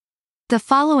The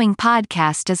following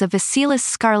podcast is a Vasilis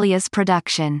Skarlias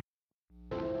production.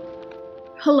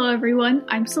 Hello everyone,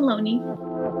 I'm Saloni.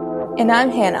 And I'm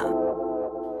Hannah.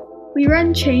 We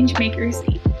run Changemakers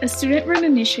Inc., a student-run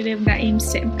initiative that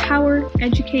aims to empower,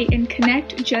 educate, and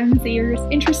connect Gen Zers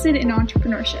interested in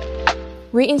entrepreneurship.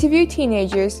 We interview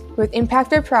teenagers with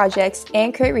impactful projects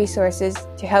and create resources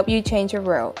to help you change your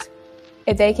world.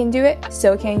 If they can do it,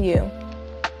 so can you.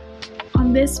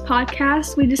 On this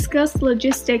podcast, we discuss the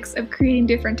logistics of creating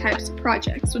different types of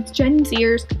projects with Gen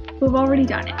Zers who have already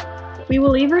done it. We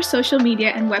will leave our social media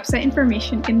and website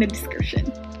information in the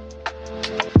description.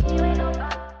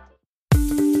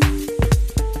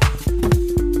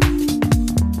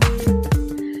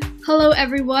 Hello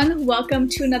everyone, welcome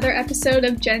to another episode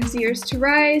of Gen Zers to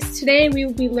Rise. Today we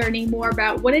will be learning more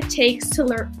about what it takes to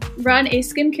run a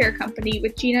skincare company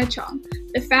with Gina Chong,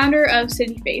 the founder of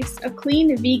CityFace, a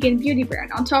clean vegan beauty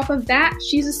brand. On top of that,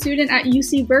 she's a student at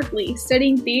UC Berkeley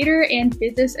studying theater and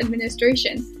business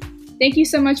administration. Thank you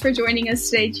so much for joining us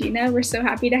today, Gina. We're so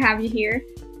happy to have you here.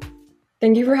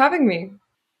 Thank you for having me.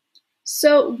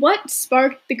 So what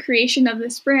sparked the creation of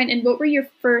this brand and what were your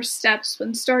first steps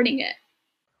when starting it?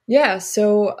 Yeah,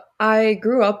 so I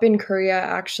grew up in Korea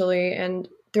actually, and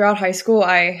throughout high school,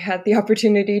 I had the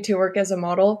opportunity to work as a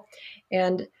model.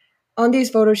 And on these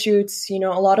photo shoots, a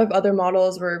lot of other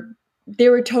models were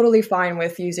totally fine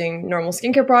with using normal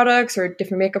skincare products or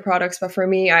different makeup products. But for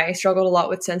me, I struggled a lot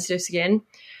with sensitive skin.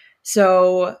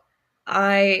 So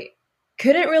I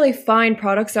couldn't really find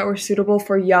products that were suitable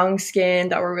for young skin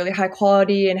that were really high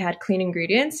quality and had clean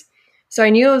ingredients. So I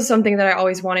knew it was something that I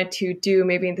always wanted to do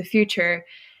maybe in the future.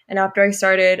 And after I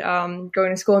started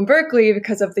going to school in Berkeley,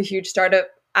 because of the huge startup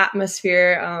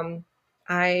atmosphere,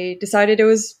 I decided it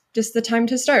was just the time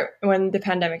to start when the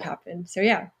pandemic happened. So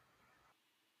yeah.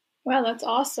 Wow, that's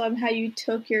awesome how you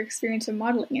took your experience of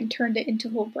modeling and turned it into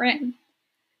a whole brand.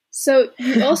 So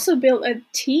you also built a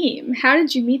team. How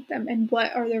did you meet them and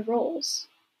what are their roles?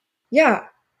 Yeah,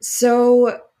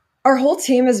 so our whole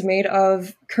team is made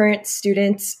of current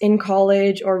students in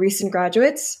college or recent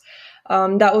graduates.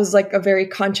 That was like a very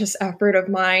conscious effort of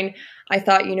mine. I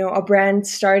thought, a brand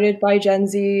started by Gen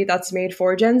Z that's made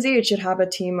for Gen Z, it should have a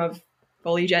team of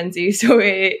fully Gen Z. So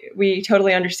we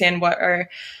totally understand what our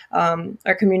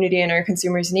community and our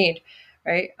consumers need,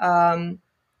 right?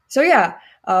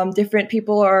 Different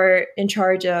people are in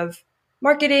charge of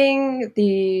marketing,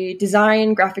 the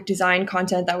design, graphic design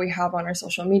content that we have on our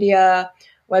social media,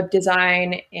 web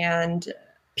design, and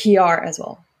PR as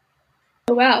well.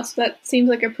 Oh, wow. So that seems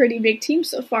like a pretty big team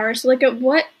so far. So at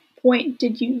what point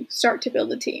did you start to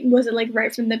build a team? Was it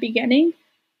right from the beginning?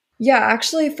 Yeah,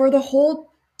 actually for the whole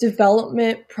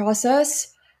development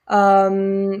process,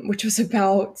 which was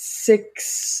about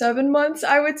 6-7 months,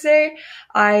 I would say,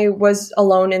 I was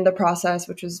alone in the process,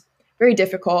 which was very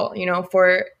difficult.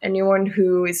 For anyone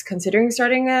who is considering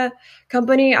starting a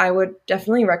company, I would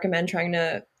definitely recommend trying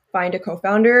to find a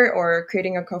co-founder or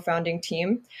creating a co-founding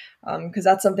team, because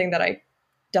that's something that I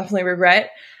definitely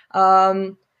regret.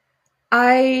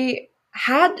 I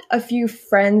had a few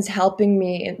friends helping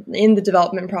me in the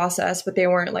development process, but they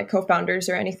weren't co-founders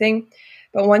or anything.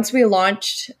 But once we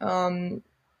launched, I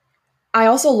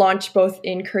also launched both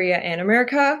in Korea and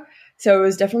America. So it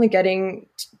was definitely getting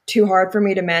too hard for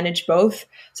me to manage both.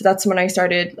 So that's when I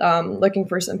started looking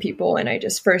for some people. And I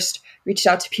just first reached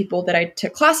out to people that I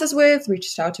took classes with,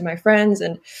 reached out to my friends,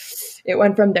 and it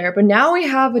went from there. But now we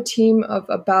have a team of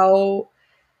about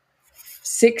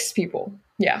 6 people.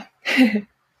 Yeah.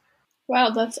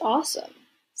 Wow, that's awesome.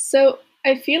 So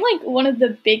I feel like one of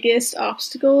the biggest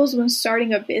obstacles when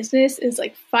starting a business is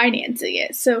financing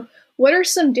it. So what are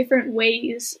some different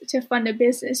ways to fund a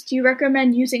business? Do you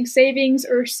recommend using savings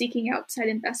or seeking outside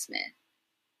investment?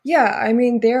 Yeah,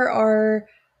 there are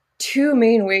 2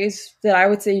 main ways that I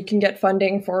would say you can get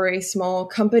funding for a small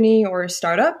company or a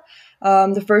startup.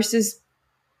 The first is,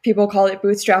 people call it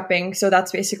bootstrapping. So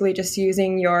that's basically just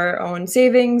using your own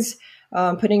savings,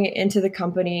 putting it into the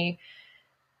company.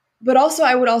 But also,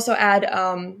 I would also add,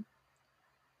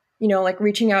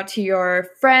 reaching out to your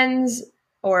friends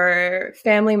or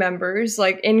family members.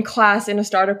 In class, in a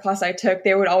startup class I took,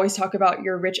 they would always talk about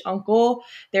your rich uncle.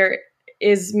 There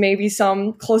is maybe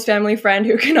some close family friend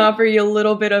who can offer you a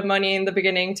little bit of money in the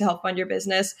beginning to help fund your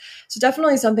business. So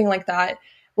definitely something like that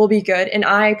will be good. And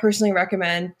I personally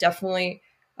recommend definitely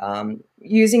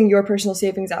using your personal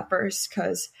savings at first,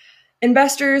 because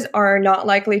investors are not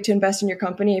likely to invest in your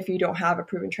company if you don't have a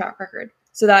proven track record.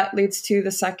 So that leads to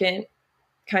the second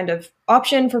kind of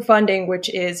option for funding, which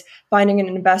is finding an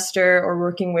investor or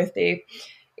working with a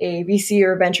VC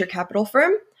or venture capital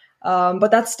firm. But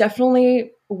that's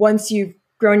definitely once you've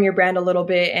grown your brand a little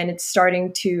bit and it's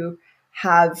starting to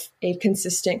have a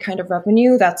consistent kind of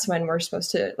revenue, that's when we're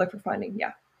supposed to look for funding.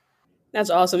 Yeah. That's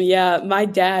awesome. Yeah. My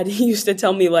dad, he used to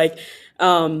tell me like,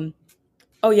 oh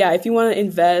yeah, if you want to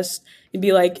invest, it'd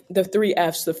be like the 3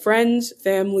 F's, the friends,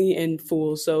 family, and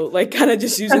fools. So like kind of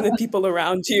just using the people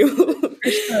around you.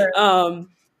 Sure.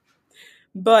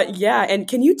 But yeah, and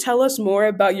can you tell us more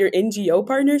about your NGO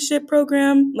partnership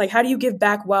program? Like how do you give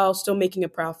back while still making a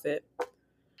profit?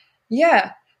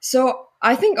 Yeah. So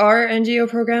I think our NGO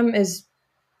program is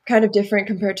kind of different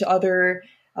compared to other,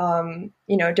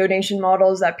 donation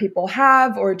models that people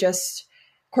have or just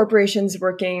corporations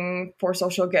working for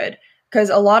social good. Because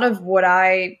a lot of what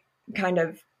I kind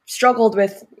of struggled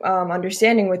with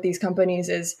understanding with these companies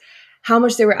is how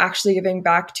much they were actually giving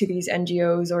back to these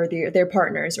NGOs or their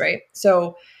partners, right?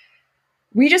 So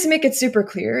we just make it super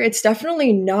clear. It's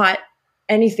definitely not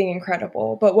anything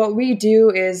incredible, but what we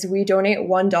do is we donate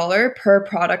 $1 per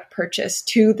product purchase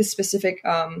to the specific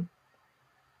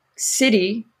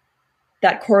city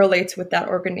that correlates with that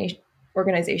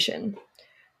organization.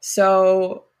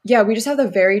 So yeah, we just have the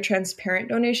very transparent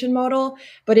donation model.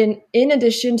 But in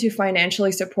addition to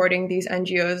financially supporting these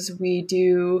NGOs, we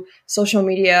do social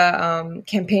media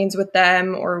campaigns with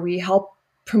them, or we help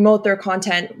promote their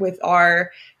content with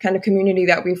our kind of community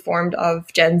that we formed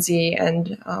of Gen Z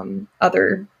and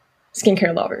other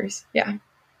skincare lovers. Yeah.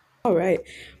 All right.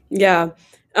 Yeah.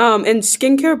 And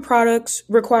skincare products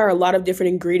require a lot of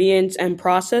different ingredients and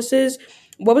processes.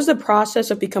 What was the process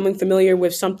of becoming familiar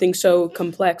with something so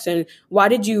complex, and why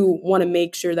did you want to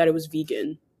make sure that it was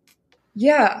vegan?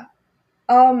 Yeah.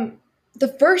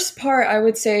 The first part, I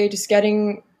would say, just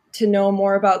getting to know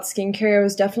more about skincare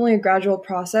was definitely a gradual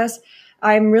process.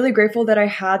 I'm really grateful that I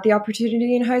had the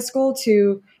opportunity in high school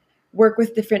to work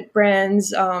with different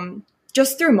brands,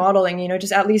 just through modeling,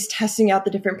 just at least testing out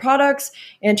the different products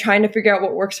and trying to figure out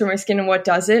what works for my skin and what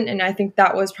doesn't. And I think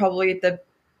that was probably the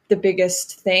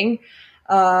biggest thing.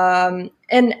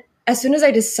 And as soon as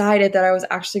I decided that I was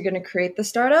actually going to create the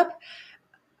startup,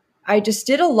 I just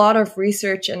did a lot of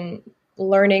research and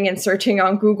learning and searching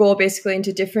on Google, basically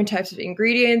into different types of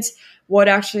ingredients, what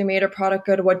actually made a product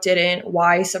good, what didn't,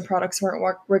 why some products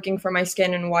weren't working for my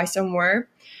skin and why some were.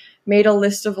 Made a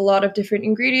list of a lot of different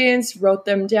ingredients, wrote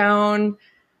them down.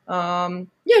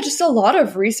 Just a lot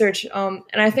of research. And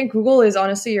I think Google is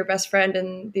honestly your best friend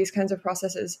in these kinds of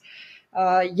processes.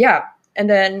 And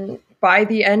then by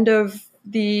the end of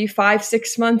the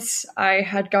 5-6 months, I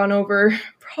had gone over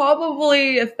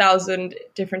probably 1,000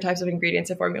 different types of ingredients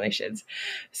and formulations.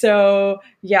 So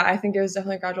yeah, I think it was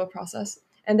definitely a gradual process.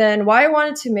 And then why I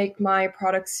wanted to make my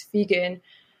products vegan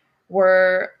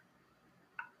were,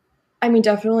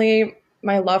 definitely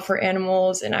my love for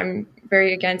animals, and I'm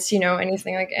very against,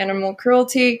 anything like animal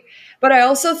cruelty. But I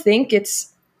also think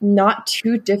it's not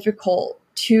too difficult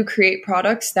to create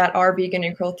products that are vegan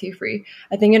and cruelty free.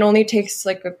 I think it only takes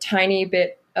like a tiny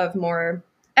bit of more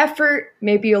effort,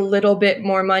 maybe a little bit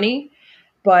more money,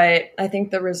 but I think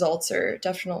the results are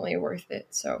definitely worth it.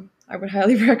 So I would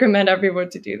highly recommend everyone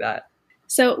to do that.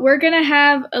 So we're going to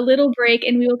have a little break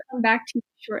and we will come back to you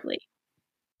shortly.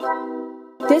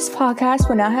 This podcast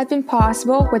would not have been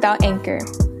possible without Anchor.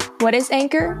 What is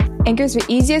Anchor? Anchor is the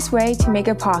easiest way to make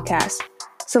a podcast.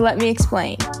 So let me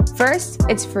explain. First,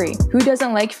 it's free. Who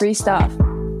doesn't like free stuff?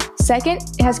 Second,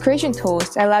 it has creation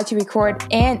tools that allow you to record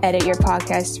and edit your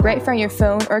podcast right from your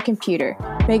phone or computer,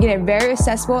 making it very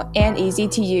accessible and easy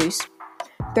to use.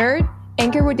 Third,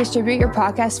 Anchor will distribute your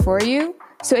podcast for you,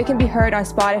 so it can be heard on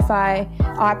Spotify,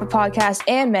 Apple Podcasts,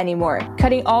 and many more,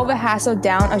 cutting all the hassle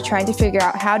down of trying to figure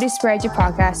out how to spread your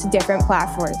podcast to different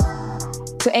platforms.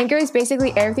 So Anchor is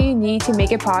basically everything you need to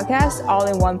make a podcast all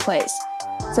in one place.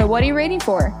 So what are you waiting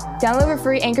for? Download the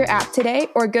free Anchor app today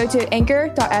or go to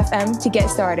anchor.fm to get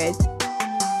started.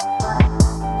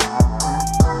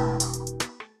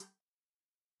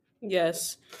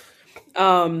 Yes.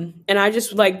 And I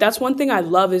just that's one thing I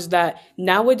love is that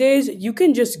nowadays you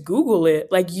can just Google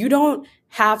it. Like you don't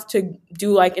have to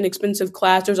do like an expensive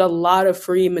class. There's a lot of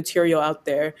free material out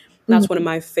there. That's one of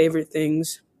my favorite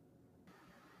things.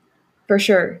 For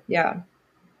sure. Yeah.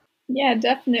 Yeah,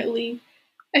 definitely.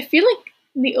 I feel like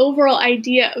the overall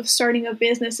idea of starting a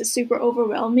business is super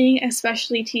overwhelming,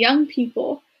 especially to young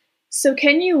people. So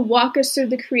can you walk us through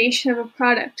the creation of a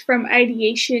product from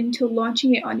ideation to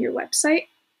launching it on your website?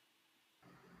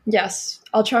 Yes,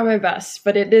 I'll try my best,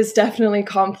 but it is definitely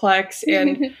complex.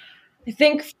 And I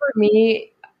think for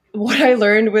me, what I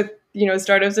learned with,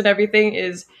 startups and everything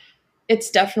is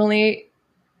it's definitely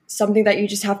something that you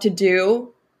just have to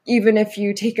do. Even if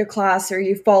you take a class or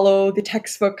you follow the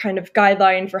textbook kind of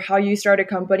guideline for how you start a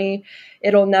company,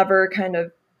 it'll never kind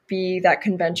of be that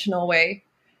conventional way.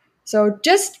 So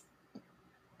just,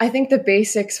 I think the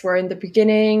basics were in the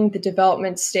beginning, the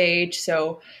development stage.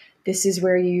 So this is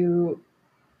where you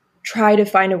try to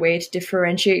find a way to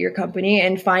differentiate your company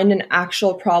and find an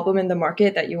actual problem in the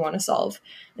market that you want to solve.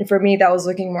 And for me, that was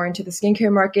looking more into the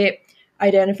skincare market,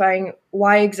 identifying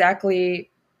why exactly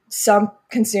some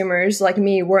consumers like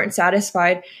me weren't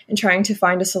satisfied and trying to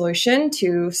find a solution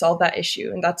to solve that issue.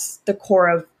 And that's the core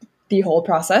of the whole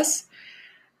process.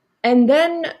 And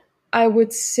then I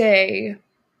would say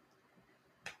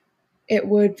it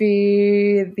would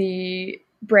be the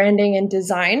branding and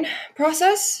design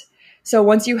process. So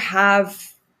once you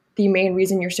have the main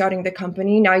reason you're starting the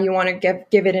company, now you want to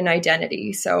give it an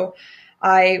identity. So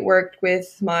I worked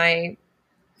with my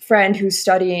friend who's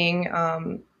studying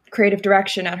creative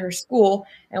direction at her school,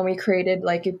 and we created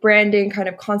like a branding kind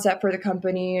of concept for the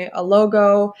company, a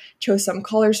logo, chose some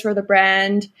colors for the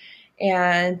brand,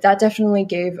 and that definitely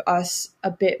gave us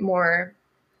a bit more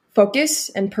focus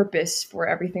and purpose for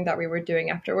everything that we were doing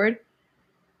afterward.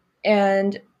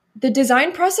 And the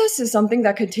design process is something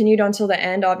that continued until the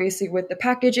end, obviously, with the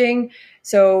packaging.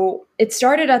 So it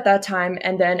started at that time.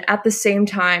 And then at the same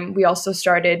time, we also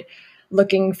started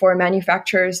looking for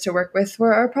manufacturers to work with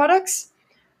for our products.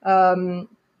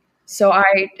 So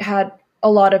I had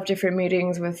a lot of different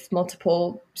meetings with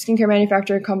multiple skincare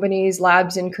manufacturing companies,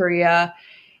 labs in Korea,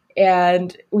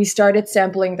 and we started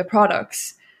sampling the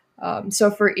products. So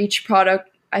for each product,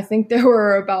 I think there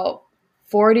were about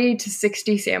 40 to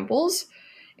 60 samples.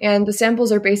 And the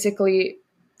samples are basically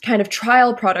kind of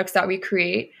trial products that we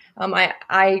create.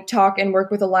 I talk and work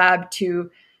with a lab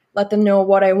to let them know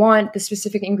what I want, the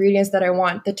specific ingredients that I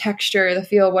want, the texture, the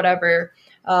feel, whatever.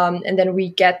 And then we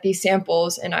get these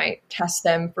samples and I test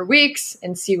them for weeks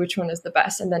and see which one is the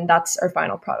best. And then that's our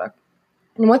final product.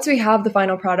 And once we have the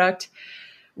final product,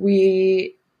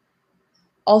 we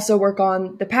also work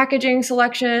on the packaging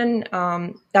selection.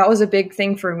 That was a big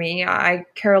thing for me. I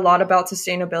care a lot about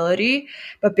sustainability,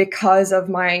 but because of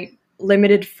my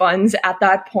limited funds at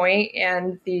that point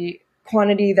and the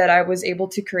quantity that I was able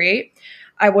to create,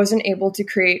 I wasn't able to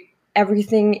create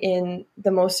everything in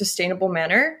the most sustainable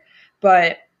manner,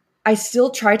 but I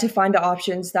still tried to find the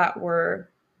options that were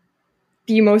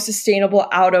the most sustainable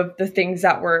out of the things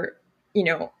that were,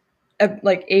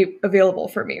 available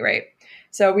for me, right?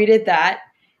 So we did that.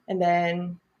 And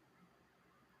then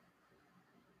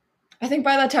I think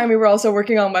by that time we were also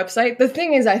working on a website. The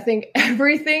thing is, I think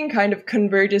everything kind of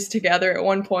converges together at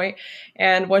one point.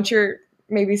 And once you're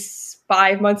maybe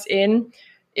 5 months in,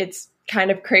 it's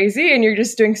kind of crazy and you're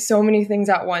just doing so many things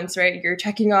at once, right? You're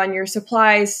checking on your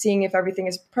supplies, seeing if everything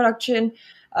is production,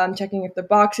 checking if the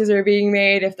boxes are being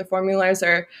made, if the formulas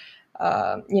are,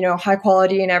 high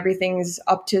quality and everything's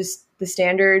up to the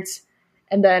standards.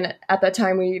 And then at that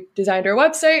time, we designed our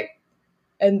website.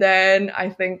 And then I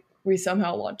think we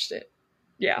somehow launched it.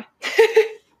 Yeah.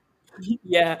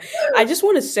 Yeah. I just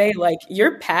want to say, like,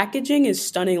 your packaging is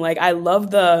stunning. Like, I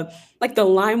love the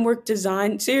line work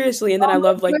design. Seriously. And then I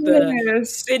love, like, the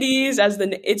cities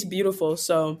it's beautiful.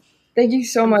 So thank you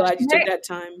so much. Glad you took that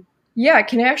time. Yeah.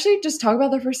 Can I actually just talk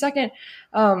about that for a second?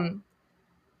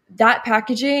 That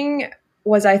packaging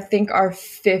was, I think, our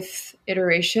 5th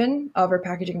iteration of our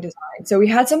packaging design. So we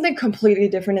had something completely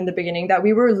different in the beginning that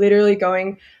we were literally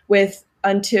going with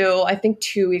until I think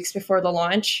 2 weeks before the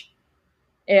launch.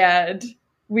 And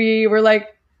we were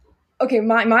like, okay,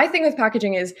 my thing with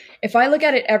packaging is if I look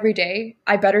at it every day,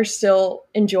 I better still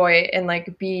enjoy it and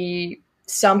like be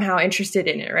somehow interested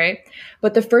in it, right?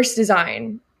 But the first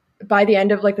design, by the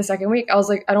end of like the second week, I was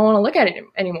like, I don't want to look at it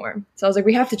anymore. So I was like,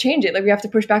 we have to change it. Like we have to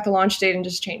push back the launch date and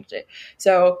just change it.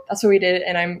 So that's what we did.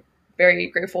 And I'm very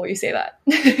grateful you say that.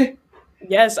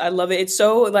 Yes, I love it. It's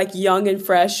so like young and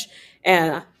fresh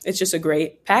and it's just a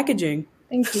great packaging.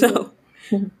 Thank you. So.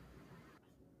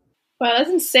 Wow, that's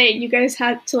insane. You guys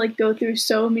had to like go through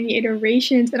so many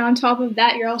iterations. And on top of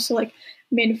that, you're also like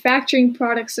manufacturing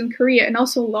products in Korea and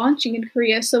also launching in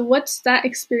Korea. So what's that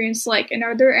experience like? And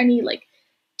are there any like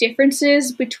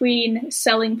differences between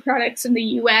selling products in the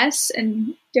US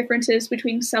and differences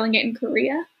between selling it in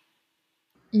Korea?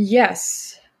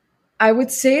 Yes. I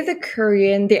would say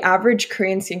the average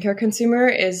Korean skincare consumer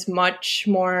is much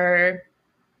more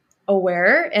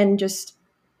aware and just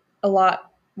a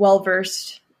lot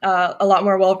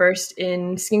more well-versed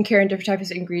in skincare and different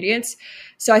types of ingredients.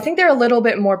 So I think they're a little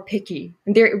bit more picky.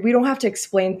 We don't have to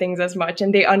explain things as much,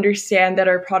 and they understand that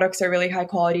our products are really high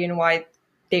quality and why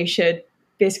they should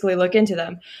basically look into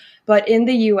them. But in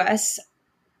the US,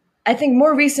 I think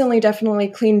more recently, definitely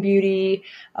clean beauty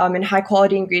and high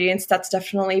quality ingredients. That's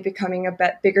definitely becoming a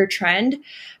bit bigger trend.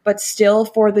 But still,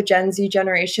 for the Gen Z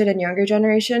generation and younger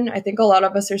generation, I think a lot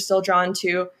of us are still drawn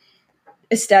to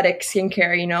aesthetic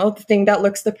skincare, the thing that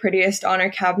looks the prettiest on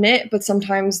our cabinet. But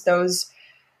sometimes those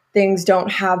things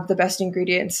don't have the best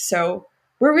ingredients. So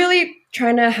we're really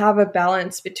trying to have a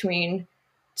balance between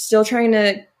still trying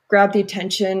to grab the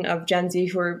attention of Gen Z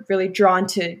who are really drawn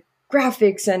to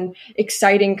graphics and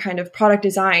exciting kind of product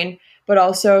design, but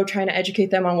also trying to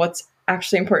educate them on what's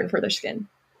actually important for their skin.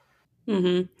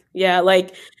 Mm-hmm. Yeah,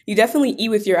 like you definitely eat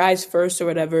with your eyes first or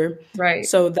whatever. Right.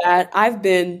 So that I've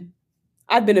been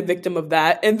a victim of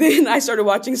that. And then I started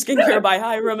watching Skincare by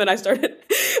Hyram and I started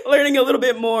learning a little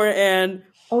bit more. And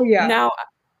oh yeah, now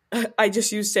I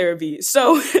just use CeraVe.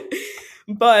 So,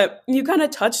 but you kind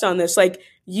of touched on this, like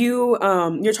your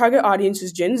target audience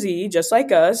is Gen Z, just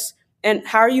like us. And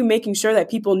how are you making sure that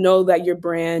people know that your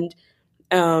brand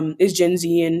is Gen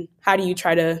Z, and how do you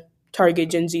try to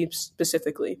target Gen Z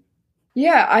specifically?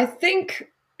 Yeah, I think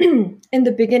in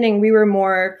the beginning we were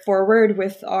more forward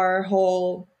with our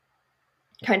whole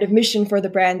kind of mission for the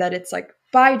brand, that it's like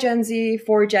by Gen Z,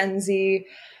 for Gen Z.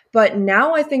 But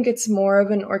now I think it's more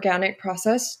of an organic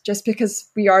process, just because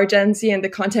we are Gen Z and the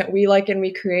content we like and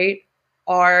we create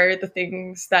are the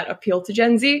things that appeal to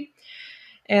Gen Z.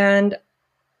 And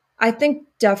I think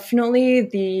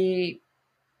definitely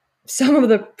some of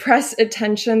the press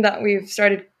attention that we've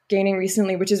started gaining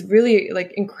recently, which is really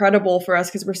like incredible for us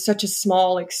because we're such a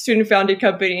small like student founded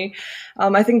company.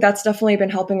 I think that's definitely been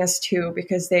helping us too,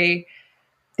 because they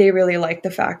really like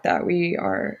the fact that we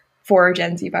are for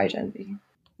Gen Z by Gen Z.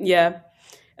 Yeah.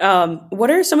 What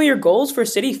are some of your goals for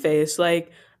CityFace?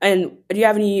 Like, and do you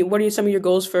have what are some of your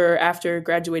goals for after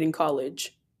graduating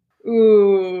college?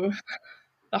 Ooh,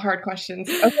 the hard questions.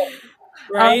 Okay.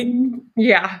 Right?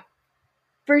 Yeah.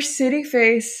 For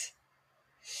CityFace,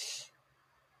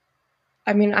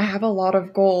 I mean, I have a lot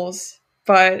of goals,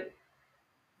 but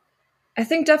I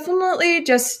think definitely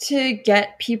just to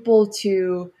get people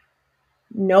to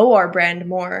know our brand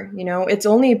more. It's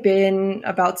only been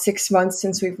about 6 months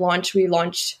since we've launched. We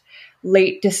launched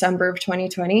late December of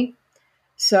 2020.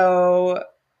 So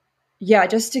yeah,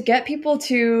 just to get people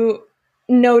to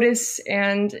notice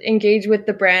and engage with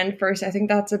the brand first. I think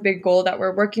that's a big goal that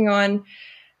we're working on.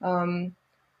 And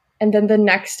then the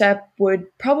next step would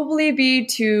probably be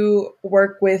to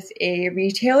work with a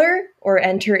retailer or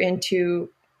enter into,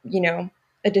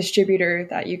 a distributor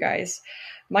that you guys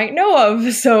might know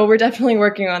of. So we're definitely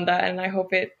working on that, and I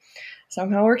hope it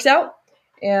somehow works out.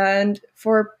 And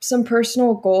for some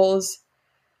personal goals,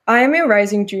 I am a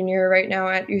rising junior right now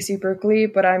at UC Berkeley,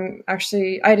 but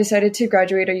I decided to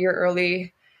graduate a year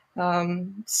early.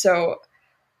 So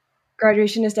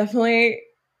graduation is definitely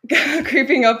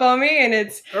creeping up on me, and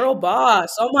it's girl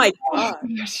boss. Oh my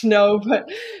gosh. No, but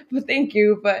thank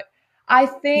you. But I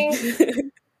think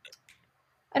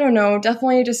I don't know,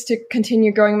 definitely just to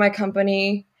continue growing my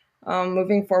company,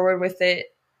 moving forward with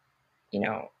it,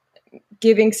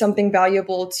 giving something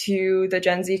valuable to the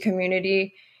Gen Z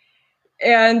community.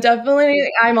 And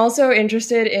definitely I'm also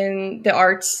interested in the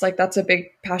arts. Like that's a big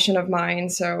passion of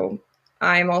mine. So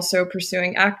I'm also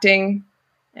pursuing acting,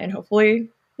 and hopefully,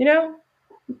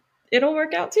 it'll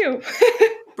work out too.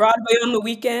 Broadway on the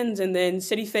weekends, and then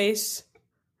CityFace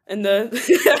and the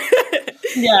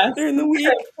yes, during the week.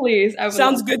 Please.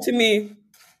 Sounds good to me.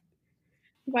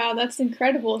 Wow, that's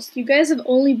incredible. So you guys have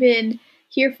only been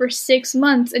here for 6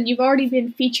 months, and you've already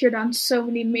been featured on so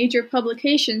many major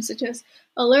publications such as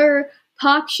Allure,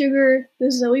 Pop Sugar,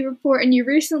 The Zoe Report, and you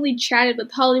recently chatted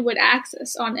with Hollywood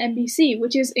Access on NBC,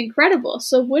 which is incredible.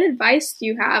 So what advice do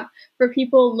you have for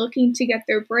people looking to get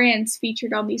their brands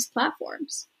featured on these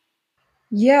platforms?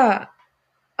 Yeah,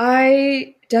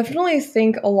 I definitely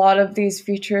think a lot of these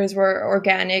features were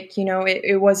organic.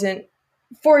 It wasn't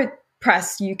for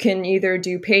press. You can either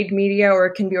do paid media or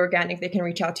it can be organic. They can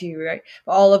reach out to you, right?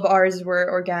 But all of ours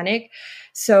were organic.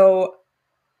 So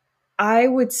I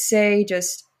would say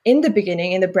just in the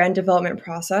beginning, in the brand development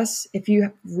process, if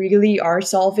you really are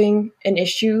solving an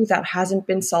issue that hasn't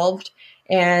been solved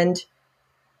and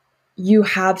you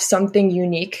have something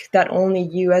unique that only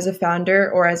you as a founder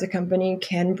or as a company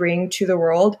can bring to the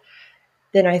world,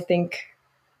 then I think,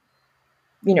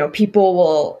 people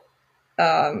will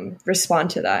respond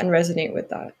to that and resonate with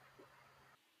that.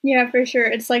 Yeah, for sure.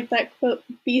 It's like that quote,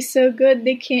 be so good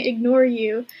they can't ignore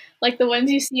you. Like the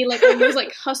ones you see like on those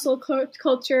like hustle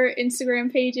culture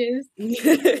Instagram pages.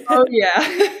 Oh,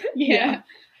 yeah. Yeah.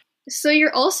 So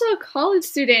you're also a college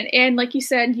student, and like you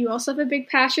said, you also have a big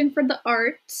passion for the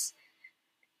arts.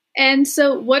 And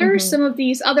so what are some of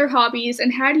these other hobbies,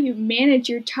 and how do you manage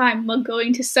your time while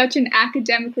going to such an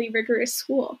academically rigorous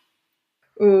school?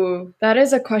 Ooh, that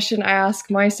is a question I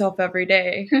ask myself every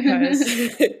day because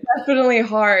it's definitely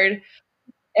hard.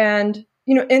 And,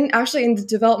 in the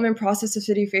development process of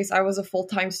City Face, I was a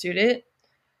full-time student.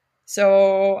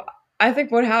 So I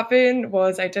think what happened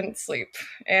was I didn't sleep.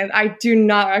 And I do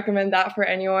not recommend that for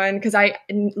anyone because I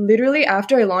literally,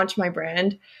 after I launched my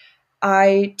brand,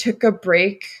 I took a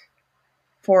break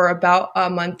for about a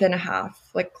month and a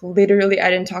half. Like literally, I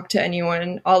didn't talk to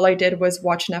anyone. All I did was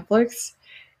watch Netflix.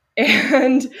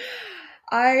 And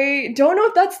I don't know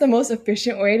if that's the most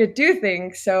efficient way to do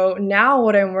things. So now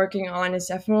what I'm working on is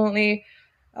definitely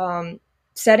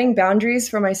setting boundaries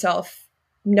for myself,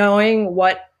 knowing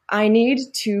what I need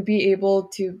to be able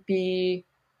to be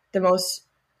the most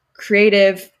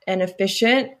creative and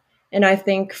efficient. And I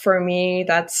think for me,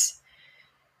 that's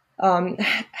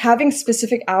having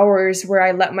specific hours where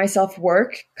I let myself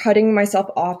work, cutting myself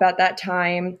off at that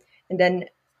time, and then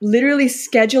literally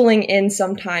scheduling in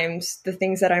sometimes the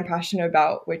things that I'm passionate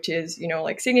about, which is,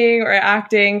 like singing or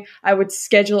acting. I would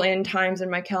schedule in times in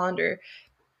my calendar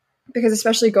because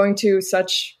especially going to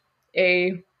such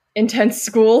a intense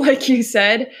school, like you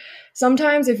said,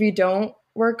 sometimes if you don't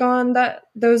work on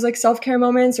those like self-care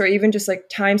moments or even just like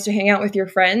times to hang out with your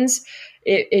friends,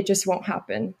 it just won't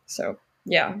happen. So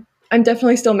yeah, I'm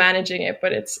definitely still managing it,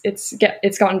 but it's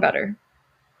gotten better.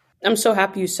 I'm so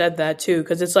happy you said that too,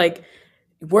 because it's like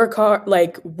work hard,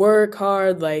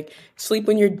 like sleep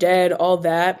when you're dead, all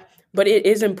that. But it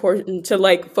is important to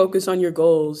like focus on your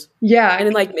goals. Yeah. And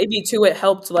then like maybe too, it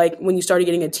helped like when you started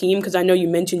getting a team, because I know you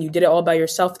mentioned you did it all by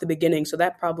yourself at the beginning. So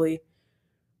that probably.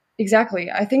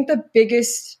 Exactly. I think the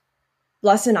biggest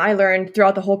lesson I learned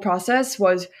throughout the whole process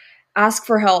was ask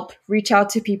for help, reach out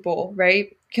to people,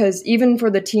 right? Because even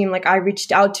for the team, like I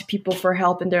reached out to people for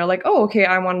help and they're like, oh, okay,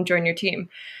 I want to join your team.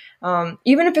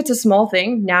 Even if it's a small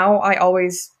thing, now I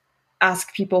always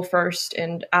ask people first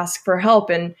and ask for help.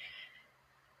 And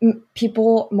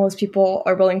most people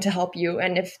are willing to help you.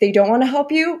 And if they don't want to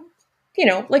help you,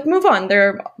 like move on. There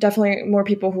are definitely more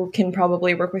people who can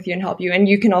probably work with you and help you. And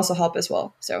you can also help as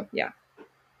well. So yeah.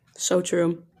 So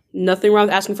true. Nothing wrong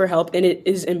with asking for help. And it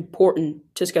is important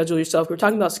to schedule yourself. We're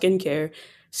talking about skincare.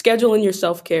 Scheduling your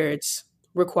self-care, it's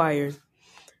required.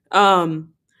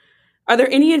 Are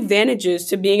there any advantages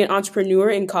to being an entrepreneur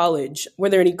in college? Were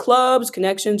there any clubs,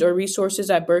 connections, or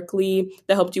resources at Berkeley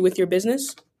that helped you with your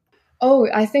business? Oh,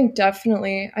 I think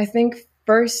definitely. I think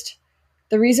first,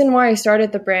 the reason why I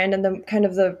started the brand and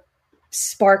the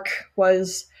spark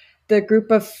was the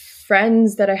group of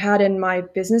friends that I had in my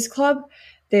business club.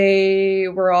 They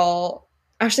were all,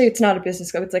 actually, it's not a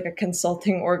business club, it's like a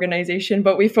consulting organization,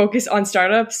 but we focus on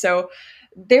startups. So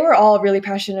they were all really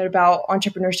passionate about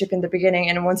entrepreneurship in the beginning.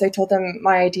 And once I told them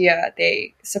my idea,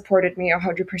 they supported me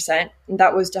 100%. And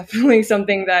that was definitely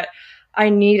something that I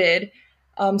needed.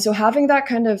 So having that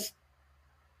kind of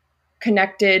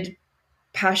connected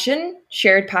passion,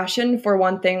 shared passion for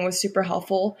one thing was super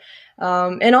helpful.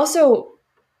 And also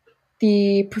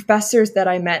the professors that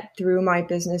I met through my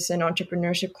business and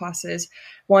entrepreneurship classes,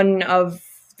 one of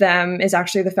them is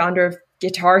actually the founder of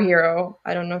Guitar Hero.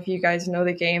 I don't know if you guys know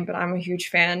the game, but I'm a huge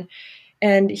fan.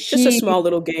 And just a small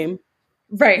little game.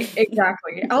 Right,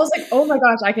 exactly. I was like, oh my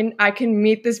gosh, I can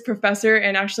meet this professor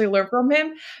and actually learn from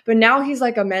him. But now he's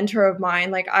like a mentor of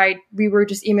mine. Like we were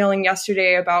just emailing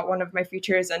yesterday about one of my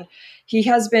features, and he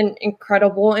has been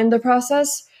incredible in the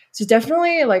process. So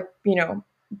definitely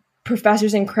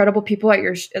professors, incredible people at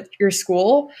your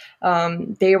school.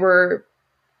 They were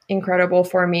incredible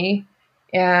for me.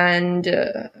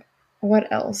 And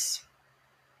what else?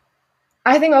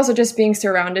 I think also just being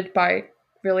surrounded by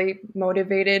really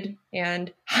motivated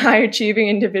and high achieving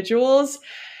individuals,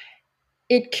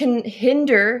 it can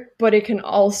hinder, but it can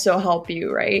also help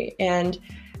you, right? And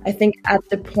I think at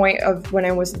the point of when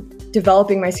I was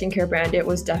developing my skincare brand, it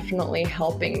was definitely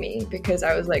helping me because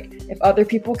I was like, if other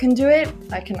people can do it,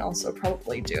 I can also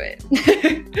probably do it.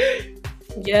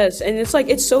 Yes. And it's like,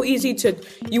 it's so easy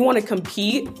you want to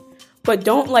compete, but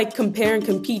don't like compare and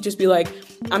compete. Just be like,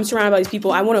 I'm surrounded by these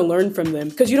people. I want to learn from them.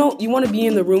 Because you want to be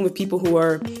in the room with people who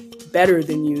are better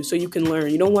than you so you can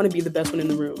learn. You don't want to be the best one in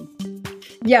the room.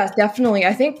 Yeah, definitely.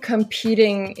 I think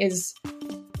competing is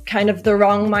kind of the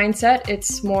wrong mindset.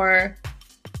 It's more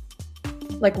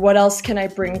like, what else can I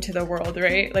bring to the world,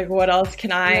 right? Like, what else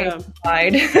can I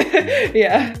provide?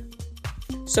 Yeah.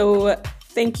 So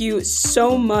Thank you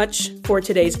so much for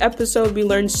today's episode. We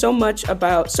learned so much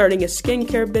about starting a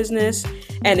skincare business,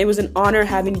 and it was an honor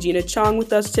having Gina Chong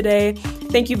with us today.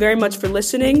 Thank you very much for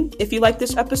listening. If you like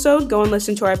this episode, go and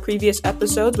listen to our previous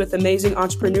episodes with amazing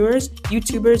entrepreneurs,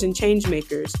 YouTubers, and change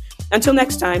makers. Until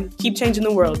next time, keep changing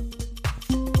the world.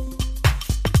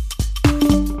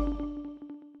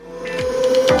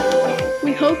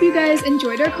 We hope you guys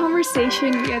enjoyed our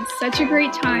conversation. We had such a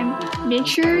great time. Make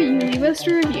sure you leave us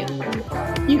a review.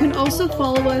 You can also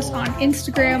follow us on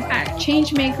Instagram at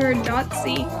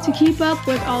changemaker.c to keep up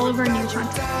with all of our new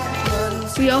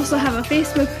content. We also have a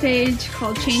Facebook page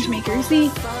called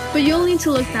ChangemakerZ, but you'll need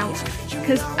to look that one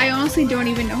because I honestly don't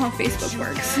even know how Facebook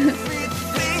works.